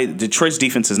nobody. Detroit's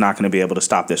defense is not going to be able to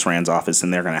stop this Rams offense,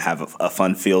 and they're going to have a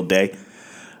fun field day.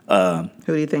 Who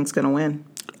do you think's going to win?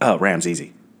 Rams,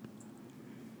 easy.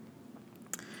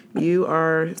 You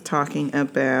are talking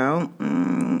about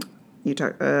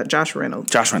Josh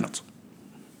Reynolds. Josh Reynolds.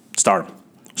 Start him.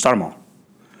 Start them all.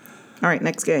 All right,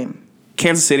 next game.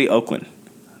 Kansas City, Oakland.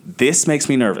 This makes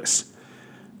me nervous.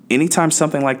 Anytime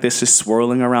something like this is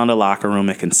swirling around a locker room,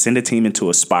 it can send a team into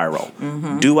a spiral.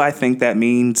 Mm-hmm. Do I think that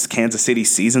means Kansas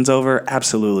City's season's over?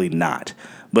 Absolutely not.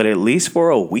 But at least for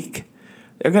a week,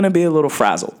 they're going to be a little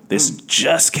frazzled. This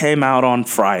just came out on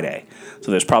Friday.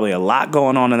 So there's probably a lot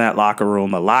going on in that locker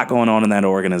room, a lot going on in that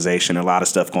organization, a lot of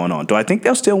stuff going on. Do I think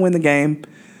they'll still win the game?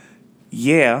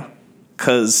 Yeah.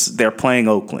 Because they're playing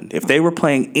Oakland. If they were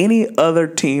playing any other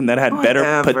team that had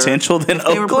better potential than Oakland,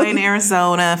 if they were playing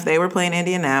Arizona, if they were playing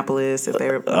Indianapolis, if they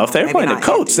were playing the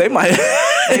Colts, they might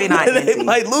maybe not they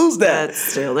might lose that. But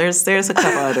still, there's a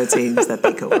couple other teams that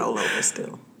they could roll over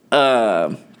still.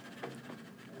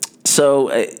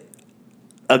 So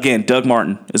again, Doug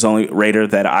Martin is the only Raider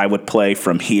that I would play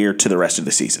from here to the rest of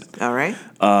the season. All right.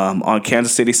 On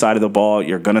Kansas City side of the ball,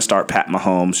 you're going to start Pat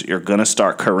Mahomes. You're going to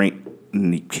start Kareem.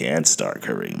 You can start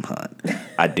Kareem Hunt.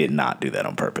 I did not do that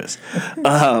on purpose.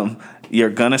 You're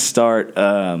going to start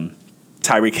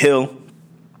Tyreek Hill.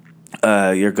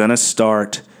 You're going to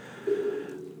start...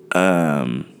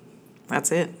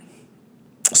 That's it.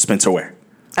 Spencer Ware.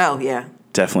 Oh, yeah.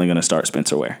 Definitely going to start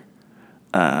Spencer Ware.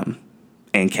 And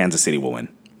Kansas City will win.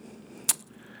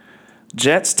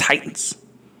 Jets, Titans.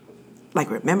 Like,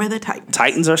 remember the Titans.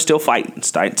 Titans are still fighting.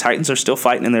 Titans are still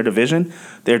fighting in their division.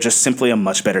 They're just simply a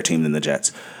much better team than the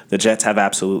Jets. The Jets have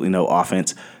absolutely no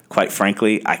offense. Quite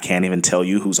frankly, I can't even tell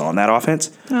you who's on that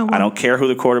offense. Oh, wow. I don't care who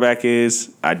the quarterback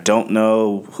is. I don't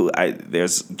know who.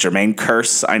 There's Jermaine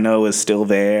Kearse, I know, is still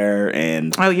there.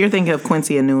 And you're thinking of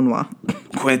Quincy Enunwa.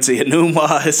 Quincy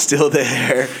Enunwa is still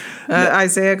there.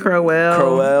 Isaiah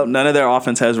Crowell. None of their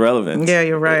offense has relevance. Yeah,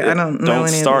 you're right. I don't know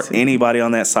any start anybody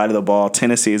on that side of the ball.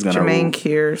 Tennessee is going to Jermaine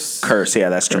Kearse. Yeah,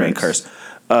 that's Jermaine Kearse.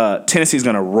 Tennessee's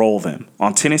going to roll them.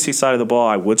 On Tennessee side of the ball,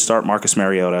 I would start Marcus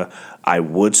Mariota. I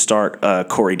would start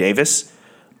Corey Davis.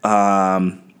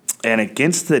 And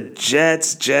against the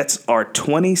Jets are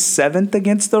 27th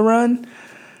against the run.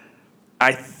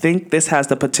 I think this has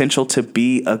the potential to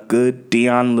be a good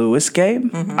Dion Lewis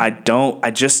game. I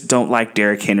just don't like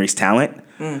Derrick Henry's talent.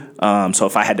 So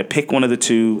if I had to pick one of the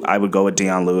two, I would go with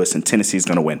Dion Lewis, and Tennessee's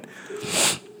going to win.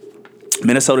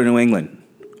 Minnesota, New England.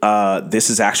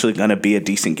 This is actually going to be a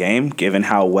decent game, given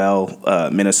how well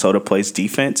Minnesota plays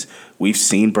defense. We've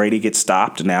seen Brady get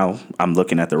stopped. Now I'm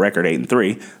looking at the record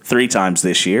 8-3, 3 times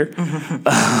this year.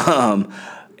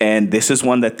 And this is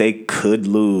one that they could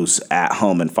lose at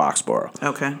home in Foxborough.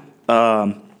 Okay.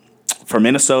 For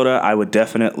Minnesota, I would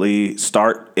definitely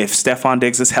start, if Stephon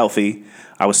Diggs is healthy,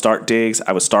 I would start Diggs,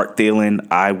 I would start Thielen,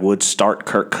 I would start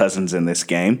Kirk Cousins in this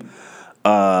game.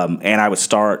 And I would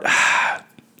start,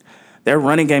 their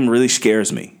running game really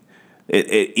scares me.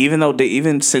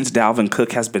 Even since Dalvin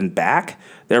Cook has been back,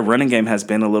 their running game has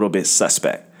been a little bit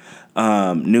suspect.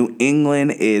 New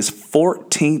England is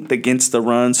 14th against the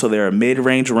run, so they're a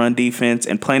mid-range run defense.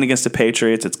 And playing against the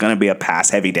Patriots, it's going to be a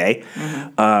pass-heavy day.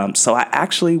 So I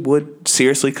actually would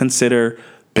seriously consider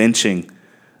benching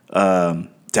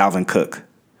Dalvin Cook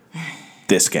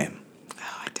this game.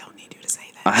 Oh, I don't need you to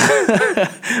say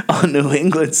that. On New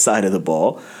England's side of the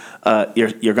ball,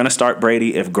 you're going to start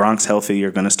Brady. If Gronk's healthy,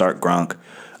 you're going to start Gronk.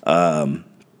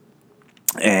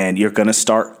 And you're going to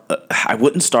start I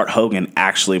wouldn't start Hogan,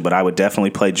 actually, but I would definitely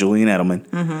play Julian Edelman.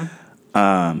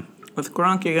 With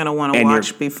Gronk, you're going to want to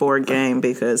watch before game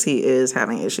because he is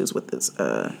having issues with this.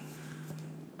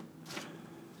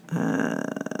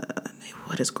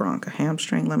 What is Gronk? A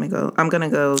hamstring? Let me go. I'm going to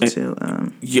go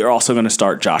to... You're also going to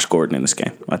start Josh Gordon in this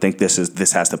game. I think this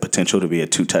has the potential to be a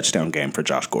 2-touchdown game for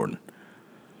Josh Gordon.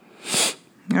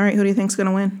 All right, who do you think's going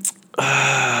to win?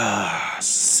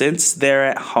 Since they're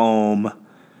at home,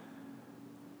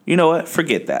 you know what?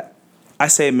 Forget that. I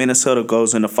say Minnesota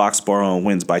goes into Foxborough and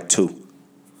wins by 2.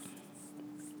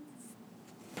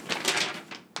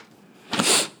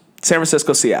 San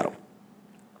Francisco, Seattle.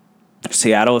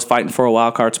 Seattle is fighting for a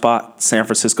wild card spot. San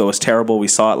Francisco is terrible. We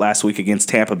saw it last week against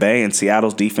Tampa Bay, and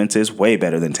Seattle's defense is way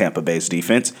better than Tampa Bay's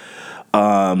defense.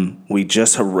 We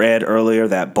just read earlier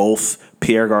that both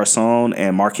Pierre Garçon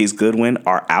and Marquise Goodwin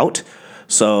are out.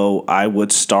 So I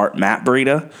would start Matt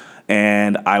Breida,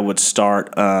 and I would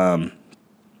start the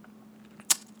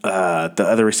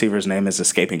other receiver's name is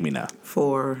escaping me now.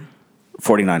 For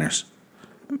 49ers.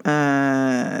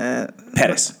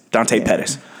 Pettis. Dante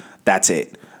Pettis. That's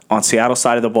it. On Seattle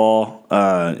side of the ball,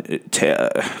 I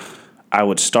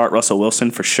would start Russell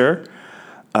Wilson for sure.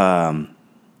 I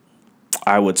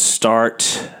would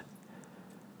start...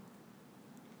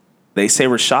 They say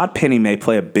Rashad Penny may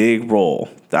play a big role.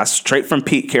 That's straight from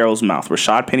Pete Carroll's mouth.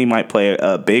 Rashad Penny might play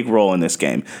a big role in this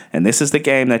game. And this is the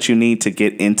game that you need to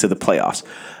get into the playoffs.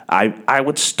 I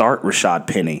would start Rashad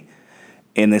Penny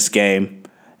in this game.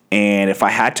 And if I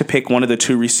had to pick one of the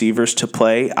 2 receivers to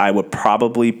play, I would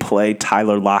probably play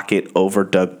Tyler Lockett over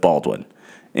Doug Baldwin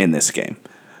in this game.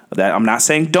 I'm not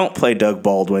saying don't play Doug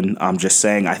Baldwin. I'm just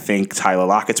saying I think Tyler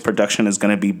Lockett's production is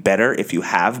going to be better if you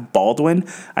have Baldwin.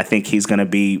 I think he's going to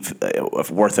be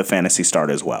worth a fantasy start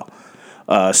as well.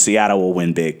 Seattle will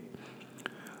win big.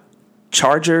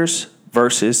 Chargers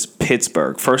versus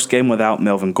Pittsburgh. First game without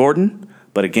Melvin Gordon.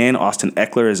 But again, Austin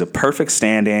Eckler is a perfect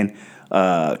stand-in.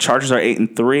 Chargers are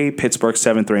 8-3, Pittsburgh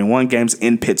 7-3-1 games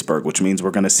in Pittsburgh, which means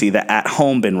we're going to see the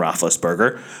at-home Ben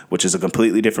Roethlisberger, which is a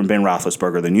completely different Ben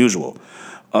Roethlisberger than usual.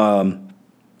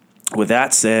 With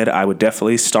that said, I would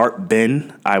definitely start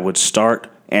Ben. I would start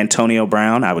Antonio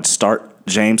Brown. I would start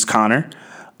James Conner.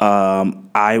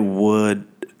 I would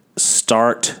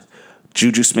start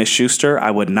Juju Smith-Schuster.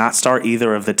 I would not start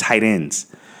either of the tight ends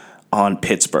on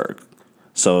Pittsburgh.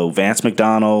 So Vance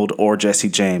McDonald or Jesse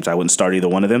James, I wouldn't start either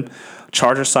one of them.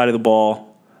 Chargers side of the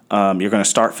ball, you're going to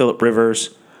start Phillip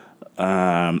Rivers.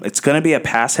 It's going to be a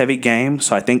pass-heavy game,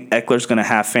 so I think Eckler's going to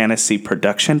have fantasy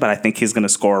production, but I think he's going to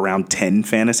score around 10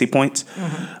 fantasy points.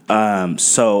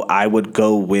 So I would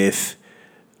go with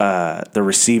the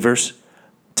receivers,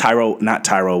 not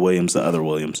Tyrell Williams, the other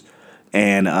Williams,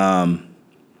 and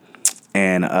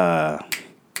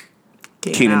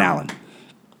Keenan Allen.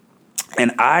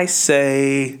 And I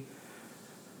say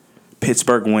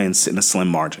Pittsburgh wins in a slim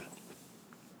margin.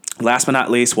 Last but not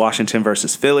least, Washington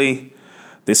versus Philly.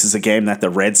 This is a game that the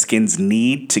Redskins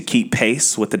need to keep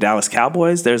pace with the Dallas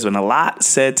Cowboys. There's been a lot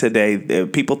said today.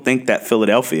 People think that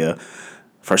Philadelphia,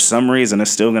 for some reason,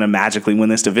 is still going to magically win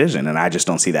this division, and I just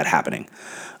don't see that happening.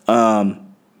 I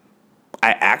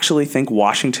actually think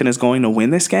Washington is going to win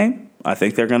this game. I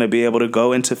think they're going to be able to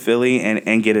go into Philly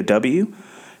and get a W.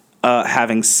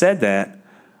 Having said that,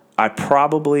 I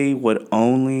probably would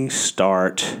only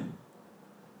start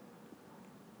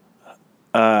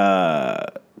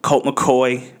Colt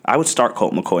McCoy. I would start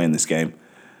Colt McCoy in this game.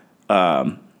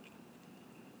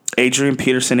 Adrian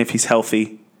Peterson if he's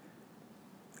healthy.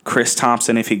 Chris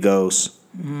Thompson if he goes.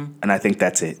 And I think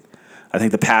that's it. I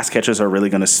think the pass catchers are really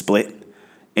going to split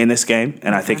in this game,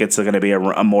 and I think it's going to be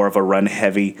a more of a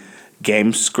run-heavy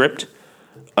game script.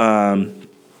 On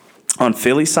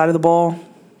Philly's side of the ball,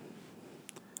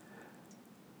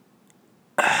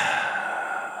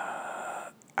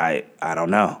 I don't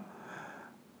know.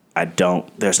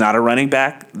 There's not a running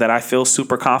back that I feel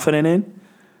super confident in.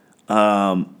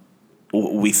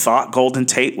 We thought Golden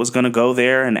Tate was going to go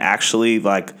there and actually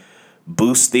like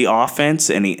boost the offense,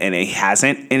 and he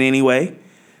hasn't in any way.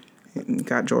 You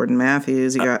got Jordan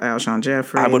Matthews. You got Alshon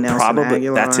Jeffrey. I would Nelson probably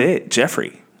Aguilar. That's it,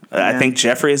 Jeffrey. I think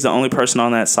Jeffrey is the only person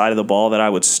on that side of the ball that I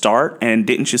would start. And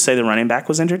didn't you say the running back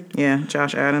was injured? Yeah,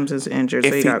 Josh Adams is injured.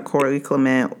 So you got Corey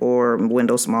Clement or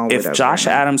Wendell Smallwood. If Josh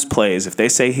Adams plays, if they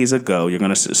say he's a go, you're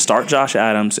going to start Josh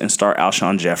Adams and start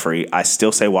Alshon Jeffrey. I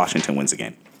still say Washington wins the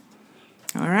game.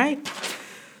 All right.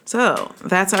 So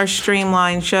that's our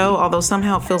streamlined show, although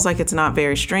somehow it feels like it's not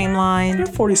very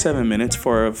streamlined. 47 minutes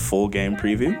for a full game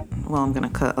preview. Well, I'm going to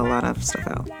cut a lot of stuff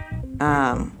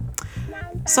out.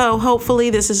 So hopefully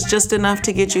this is just enough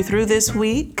to get you through this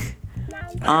week.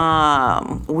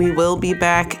 We will be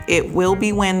back. It will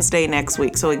be Wednesday next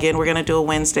week. So again, we're going to do a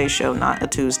Wednesday show, not a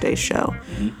Tuesday show.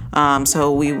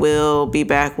 So we will be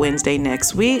back Wednesday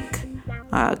next week.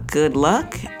 Good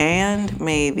luck, and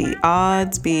may the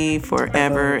odds be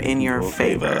forever in your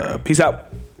favor. Peace out.